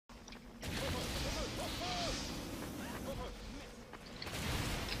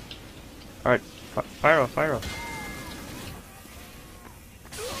Alright, Pyro, Pyro.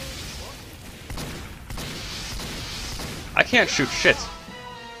 I can't shoot shit.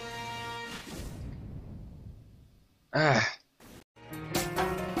 Ah.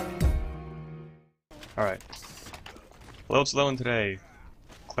 Alright. Loads low in today.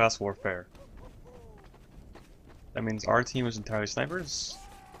 Class warfare. That means our team is entirely snipers,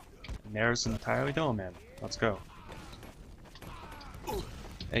 and theirs is entirely dome man. Let's go.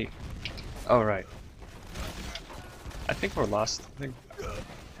 Hey. Alright. I think we're lost.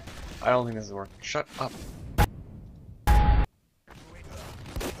 I don't think this is working. Shut up.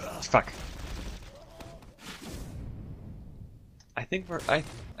 Fuck. I think we're.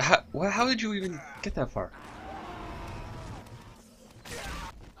 How did you even get that far?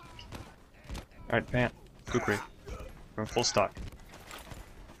 Alright, Pant. Kukri. We're in full stock.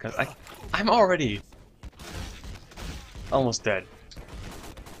 Cause I'm already almost dead.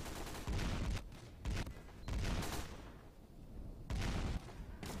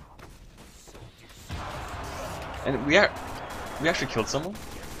 And we actually killed someone?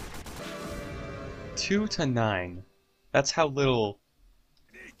 2 to 9. That's how little,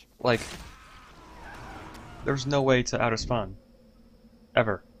 like, there's no way to out of spawn.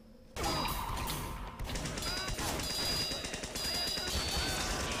 Ever.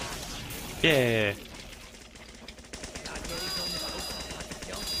 Yeah.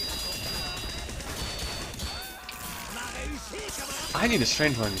 I need a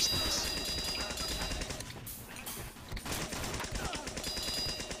strange one of these things.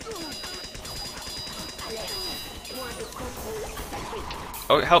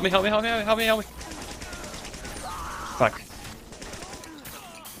 Oh, help me, help me, help me, help me, help me! Fuck.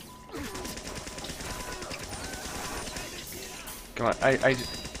 Come on, I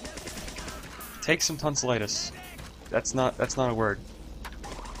take some tonsillitis. That's not a word.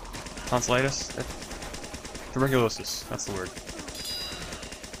 Tonsillitis? Tuberculosis, that's the word.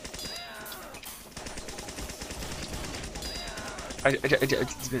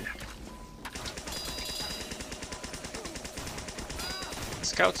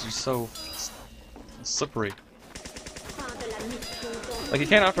 Scouts are so slippery. Like, you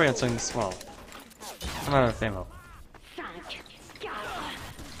can't operate on something small. I'm out of ammo.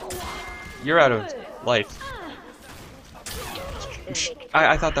 You're out of life.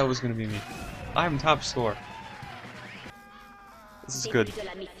 I thought that was gonna be me. I'm top score. This is good.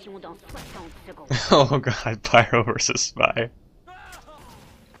 Oh god, Pyro versus Spy.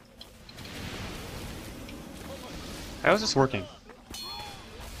 How is this working?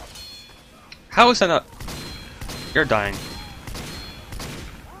 How is that not? You're dying.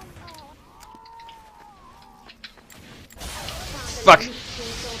 Fuck!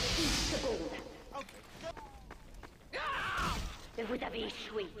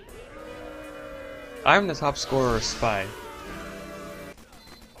 I'm the top scorer Spy.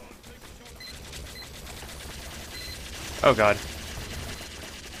 Oh god.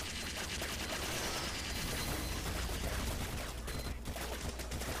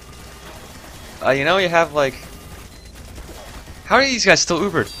 You know, you have like... How are these guys still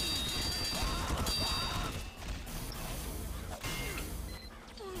Ubered?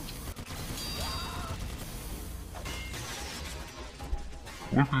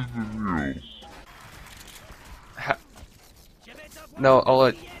 No, I'll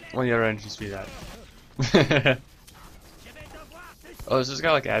let one of the other engines be that. Oh, is this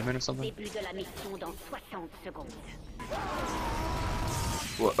guy like admin or something?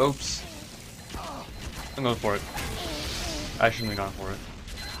 Well, oops. I'm going for it. I shouldn't have gone for it.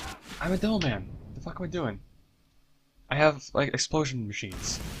 I'm a devil man. What the fuck am I doing? I have, like, explosion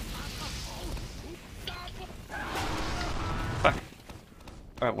machines. Fuck.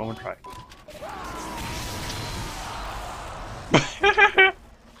 Alright, one more try.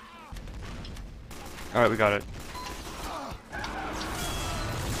 Alright, we got it.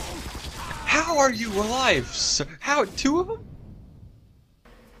 How are you alive, sir? How? 2 of them?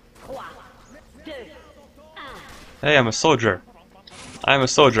 Hey, I'm a soldier. I'm a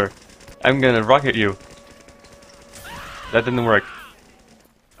soldier. I'm gonna rocket you. That didn't work.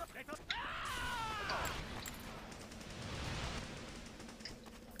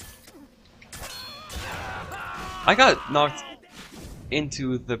 I got knocked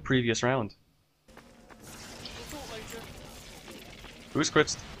into the previous round. Who's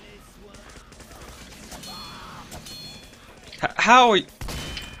squished? How are you?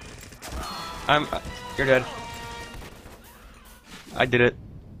 You're dead. I did it.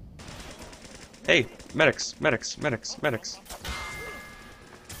 Hey, medics, medics, medics, medics.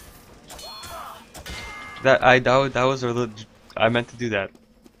 That was a little. I meant to do that.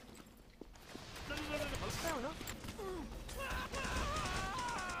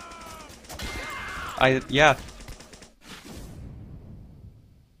 Yeah.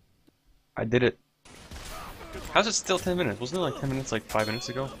 I did it. How's it still 10 minutes? Wasn't it like 10 minutes like 5 minutes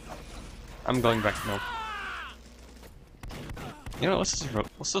ago? I'm going back. Nope. You know, let's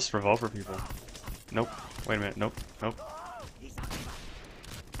just revolver people. Nope. Wait a minute. Nope. Nope.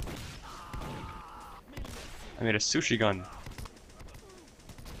 I made a sushi gun.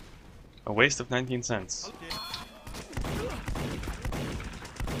 A waste of 19 cents.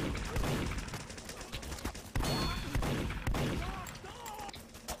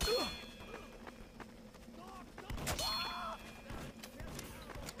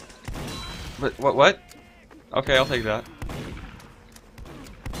 But what? Okay, I'll take that.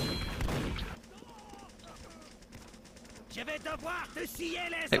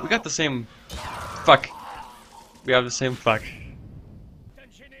 Hey, we got the same. Fuck. We have the same fuck.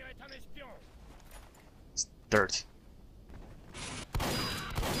 It's dirt.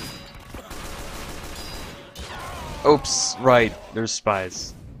 Oops, right. There's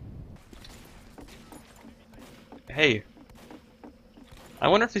spies. Hey. I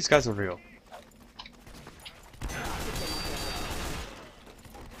wonder if these guys are real.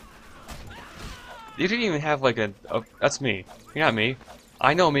 You didn't even have like a that's me. You're not me.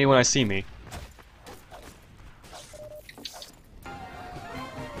 I know me when I see me.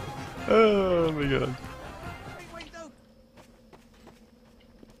 Oh my god.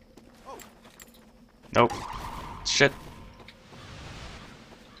 Nope. Shit.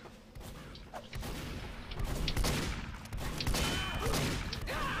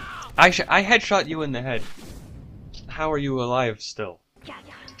 I headshot you in the head. How are you alive still?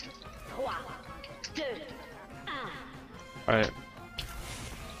 Alright.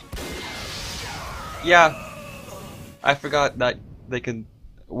 Yeah. I forgot that they can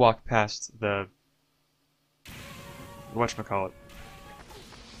walk past the whatchamacallit.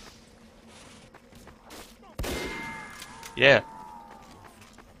 Yeah.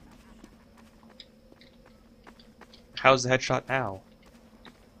 How's the headshot now?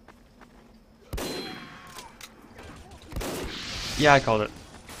 Yeah, I called it.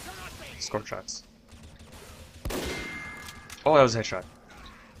 Score shots. Oh, that was a headshot.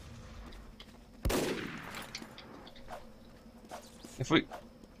 If we...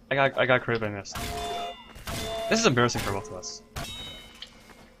 I got crit, but I missed. This is embarrassing for both of us.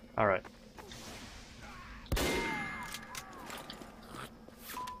 Alright.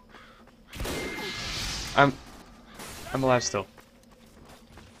 I'm alive still.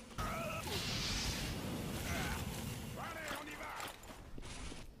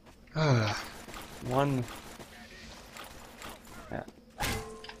 One. Yeah.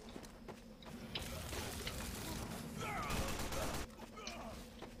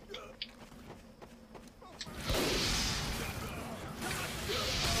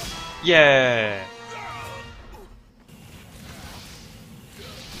 Yeah.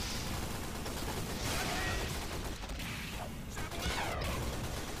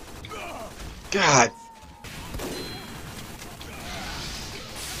 God.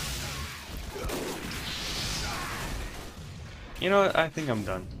 You know what? I think I'm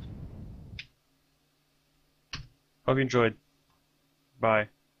done. Hope you enjoyed. Bye.